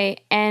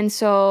okay. And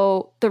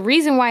so the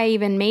reason why I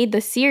even made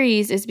the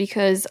series is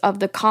because of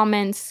the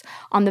comments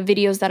on the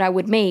videos that I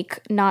would make,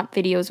 not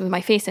videos with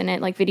my face in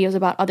it, like videos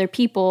about other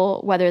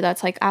people, whether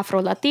that's like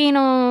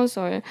Afro-Latinos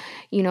or,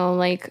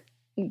 like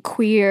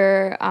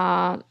queer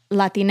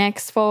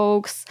Latinx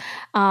folks.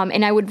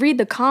 And I would read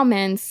the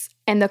comments,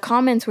 and the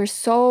comments were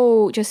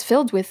so just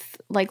filled with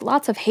like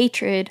lots of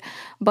hatred.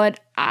 But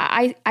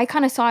I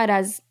kind of saw it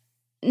as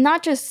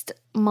not just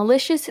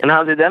malicious. And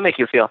how did that make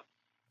you feel?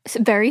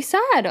 Very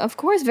sad, of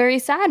course, very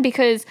sad,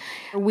 because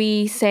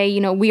we say,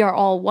 we are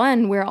all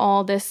one. We're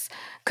all this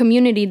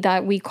community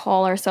that we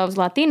call ourselves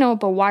Latino,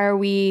 but why are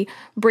we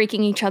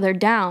breaking each other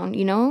down?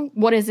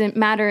 What does it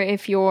matter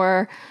if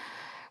you're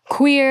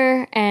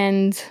queer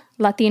and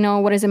Latino?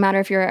 What does it matter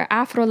if you're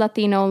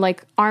Afro-Latino?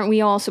 Like, aren't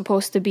we all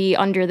supposed to be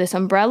under this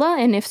umbrella?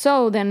 And if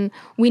so, then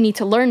we need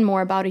to learn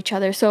more about each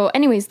other. So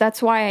anyways,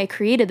 that's why I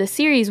created the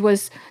series,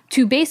 was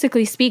to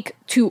basically speak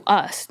to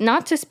us,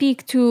 not to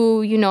speak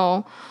to,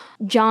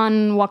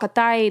 John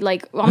Wakatai.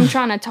 Like, I'm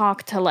trying to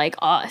talk to like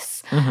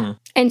us. Mm-hmm.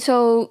 And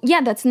so,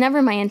 yeah, that's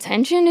never my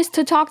intention, is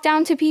to talk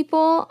down to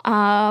people.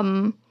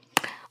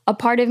 A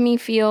part of me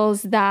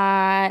feels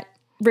that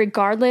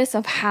regardless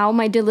of how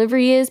my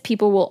delivery is,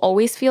 people will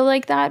always feel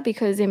like that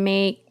because it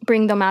may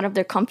bring them out of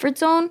their comfort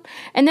zone.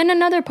 And then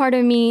another part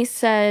of me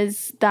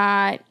says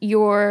that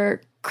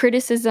your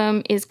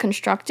criticism is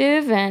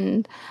constructive,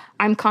 and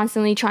I'm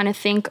constantly trying to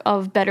think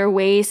of better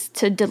ways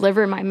to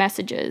deliver my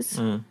messages.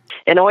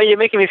 In a way, you're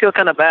making me feel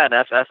kind of bad.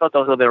 I thought that was a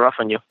little bit rough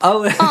on you.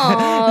 Oh,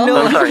 no.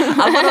 I'm sorry.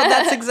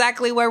 That's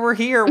exactly why we're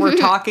here. We're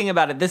talking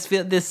about it.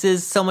 This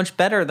is so much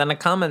better than a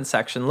comment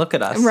section. Look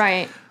at us.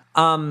 Right.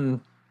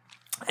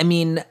 I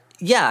mean,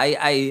 yeah,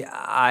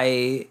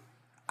 I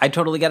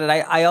totally get it.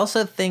 I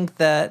also think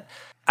that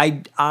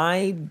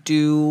I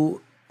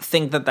do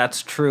think that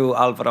that's true,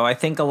 Alvaro. I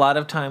think a lot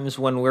of times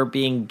when we're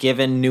being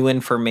given new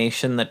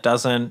information that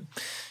doesn't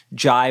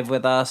jive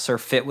with us or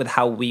fit with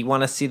how we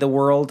want to see the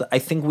world, I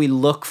think we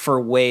look for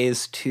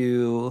ways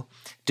to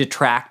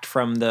detract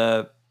from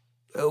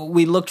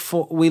we look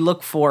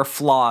for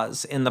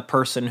flaws in the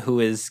person who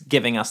is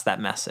giving us that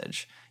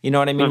message. You know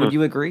what I mean? Mm-hmm. Would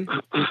you agree?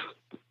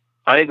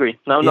 I agree.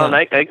 No,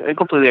 I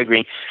completely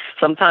agree.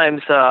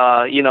 Sometimes,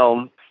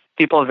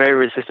 people are very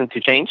resistant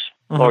to change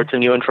or to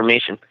new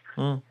information.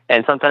 Mm.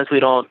 And sometimes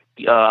we don't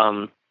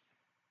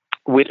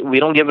we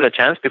don't give it a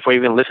chance before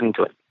even listening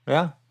to it.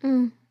 Yeah.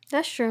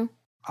 That's true.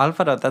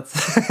 Alvaro,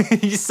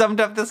 that's you summed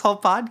up this whole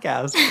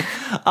podcast.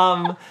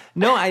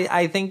 No,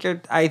 I think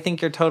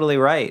you're totally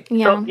right.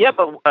 Yeah.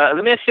 So, but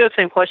let me ask you the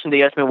same question that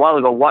you asked me a while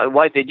ago.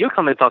 Why did you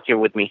come and talk here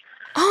with me?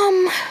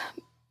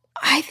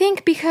 I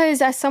think because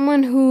as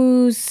someone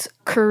whose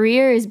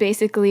career is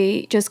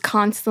basically just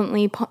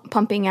constantly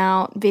pumping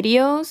out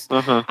videos,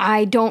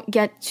 I don't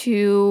get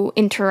to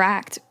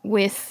interact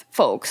with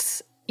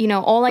folks.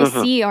 All I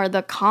see are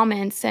the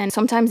comments, and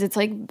sometimes it's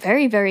like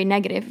very, very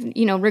negative,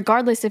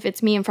 regardless if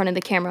it's me in front of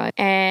the camera.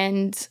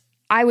 And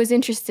I was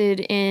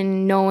interested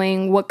in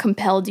knowing what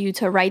compelled you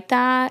to write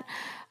that,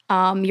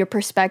 your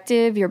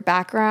perspective, your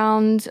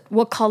background,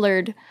 what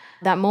colored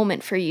that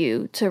moment for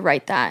you to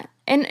write that.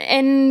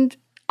 And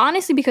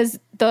honestly, because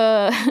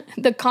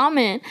the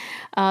comment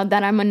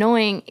that I'm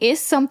annoying is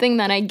something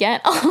that I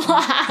get a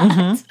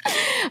lot,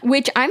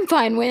 which I'm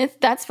fine with.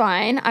 That's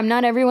fine. I'm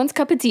not everyone's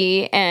cup of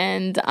tea,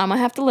 and I'm going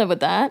to have to live with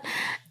that.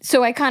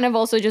 So I kind of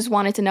also just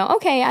wanted to know,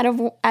 okay, out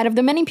of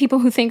the many people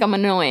who think I'm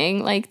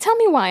annoying, like, tell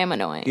me why I'm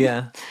annoying.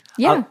 Yeah.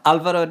 Yeah.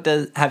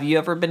 Alvaro, have you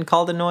ever been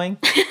called annoying?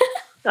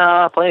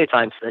 Plenty of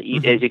times. As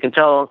you can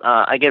tell,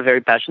 I get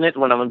very passionate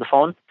when I'm on the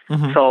phone.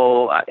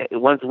 So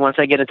once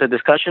I get into a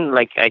discussion,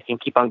 like I can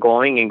keep on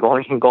going and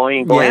going and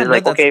going and going. Yeah, It's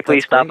like, okay,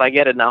 please stop. great. I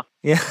get it now.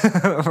 Yeah,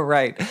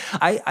 right.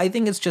 I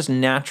think it's just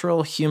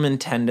natural human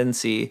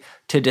tendency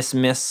to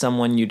dismiss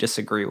someone you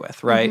disagree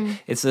with,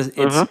 right? It's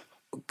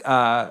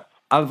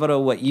Alvaro,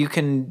 what you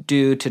can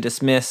do to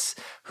dismiss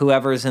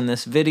whoever's in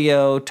this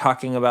video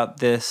talking about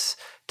this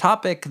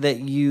topic that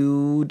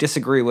you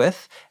disagree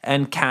with,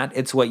 and Kat,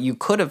 it's what you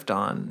could have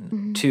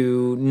done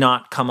to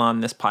not come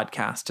on this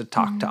podcast to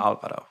talk to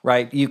Alvaro,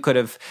 right? You could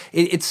have,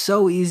 it's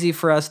so easy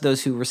for us,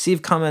 those who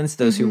receive comments,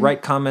 those who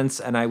write comments,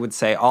 and I would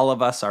say all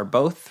of us are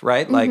both,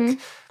 right? Like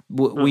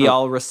we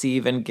all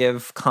receive and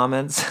give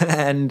comments,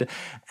 and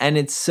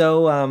it's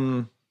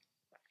so,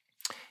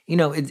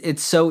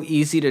 it's so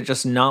easy to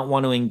just not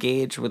want to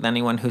engage with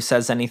anyone who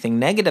says anything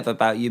negative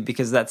about you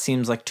because that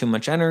seems like too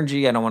much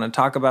energy. I don't want to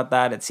talk about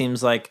that. It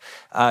seems like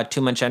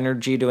too much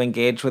energy to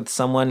engage with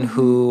someone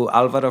who,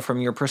 Alvaro, from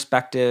your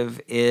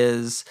perspective,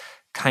 is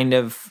kind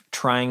of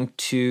trying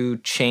to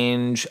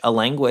change a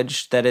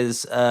language that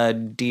is a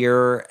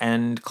dear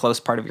and close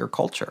part of your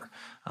culture.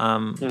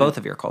 Both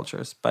of your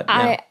cultures. But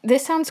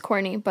this sounds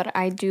corny, but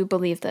I do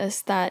believe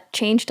this, that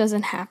change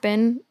doesn't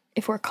happen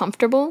if we're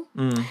comfortable.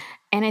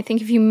 And I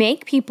think if you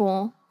make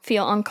people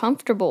feel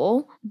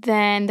uncomfortable,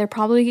 then they're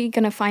probably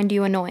going to find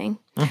you annoying.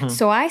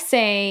 So I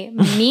say,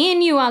 me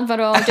and you,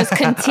 Alvaro, just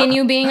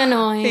continue being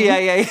annoying.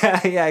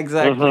 Yeah,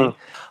 exactly.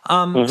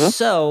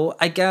 So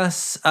I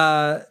guess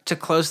to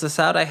close this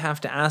out, I have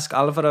to ask,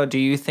 Alvaro, do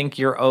you think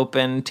you're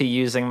open to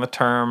using the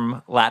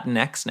term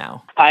Latinx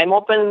now? I'm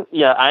open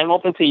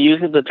to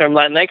using the term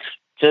Latinx.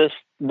 Just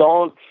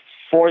don't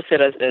force it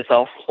as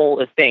a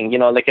whole thing.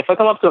 Like if I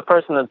come up to a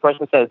person and the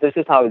person says, this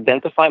is how I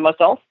identify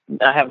myself,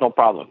 I have no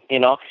problem,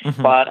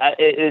 But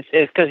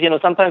it's because,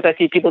 sometimes I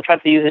see people try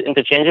to use it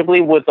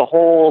interchangeably with the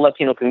whole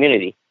Latino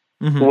community,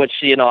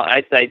 which,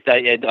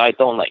 I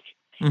don't like,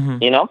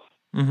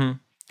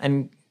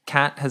 And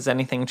Kat, has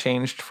anything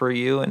changed for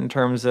you in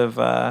terms of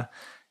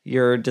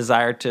your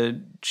desire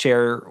to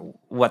share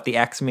what the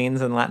X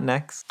means in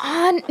Latinx?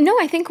 No,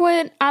 I think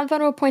what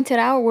Alvaro pointed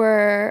out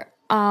were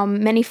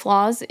many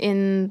flaws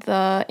in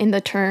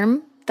the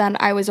term that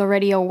I was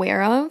already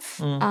aware of.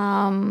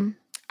 I'm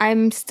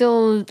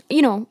still,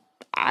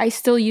 I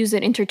still use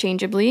it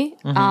interchangeably.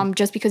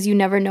 Just because you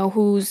never know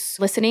who's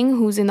listening,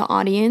 who's in the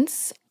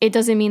audience. It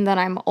doesn't mean that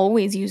I'm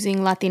always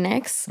using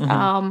Latinx.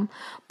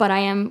 But I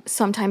am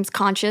sometimes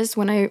conscious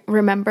when I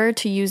remember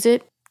to use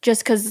it,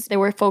 just because there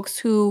were folks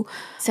who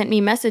sent me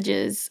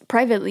messages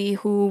privately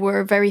who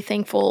were very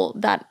thankful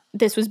that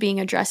this was being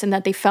addressed and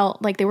that they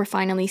felt like they were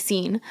finally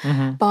seen.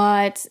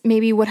 But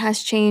maybe what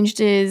has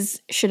changed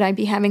is, should I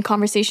be having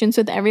conversations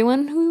with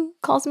everyone who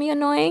calls me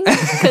annoying?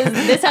 Because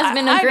this has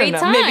been a great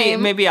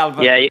time. Maybe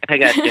Alvaro. Yeah, I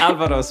got you.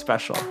 Alvaro's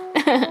special.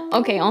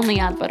 Okay, only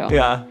Alvaro.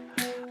 Yeah.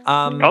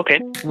 Okay.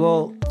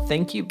 Well,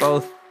 thank you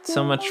both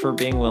so much for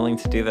being willing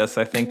to do this.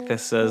 I think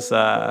this is,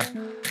 I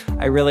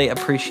really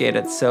appreciate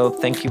it. So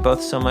thank you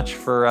both so much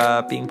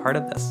for being part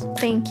of this.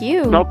 Thank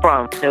you. No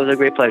problem. It was a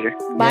great pleasure.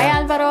 Bye,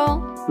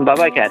 Alvaro.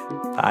 Bye-bye, Kat.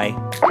 Bye.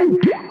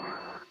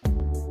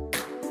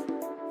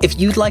 If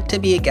you'd like to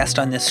be a guest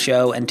on this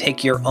show and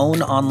take your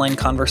own online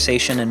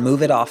conversation and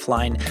move it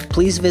offline,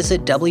 please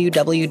visit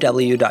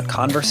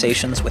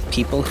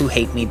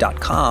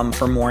www.conversationswithpeoplewhohateme.com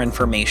for more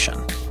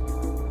information.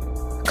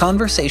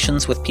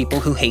 Conversations with People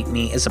Who Hate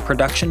Me is a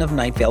production of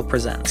Night Vale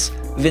Presents.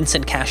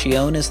 Vincent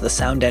Cascione is the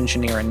sound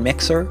engineer and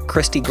mixer.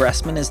 Christy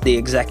Gressman is the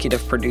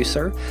executive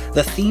producer.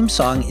 The theme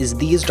song is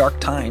These Dark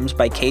Times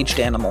by Caged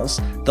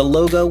Animals. The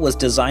logo was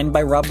designed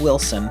by Rob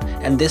Wilson,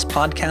 and this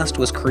podcast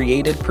was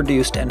created,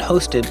 produced, and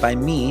hosted by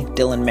me,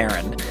 Dylan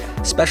Marin.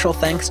 Special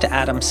thanks to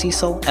Adam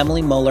Cecil,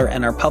 Emily Moeller,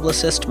 and our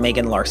publicist,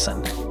 Megan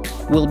Larson.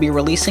 We'll be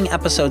releasing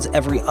episodes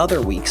every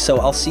other week, so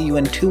I'll see you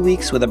in 2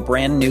 weeks with a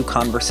brand new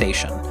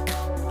conversation.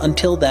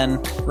 Until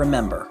then,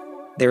 remember,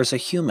 there's a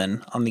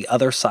human on the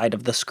other side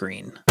of the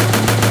screen.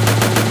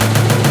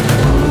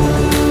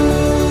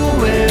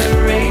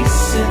 We're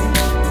racing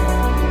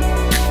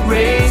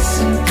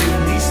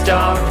through these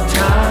dark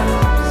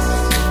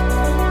times.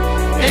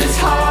 And it's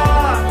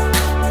hard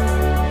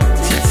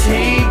to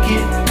take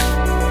it,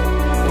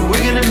 but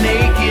we're gonna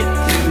make it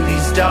through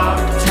these dark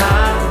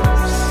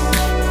times.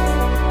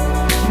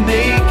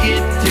 Make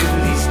it through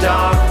these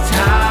dark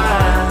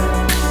times.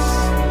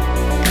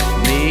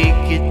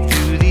 Make it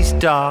through these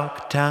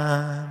dark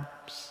times.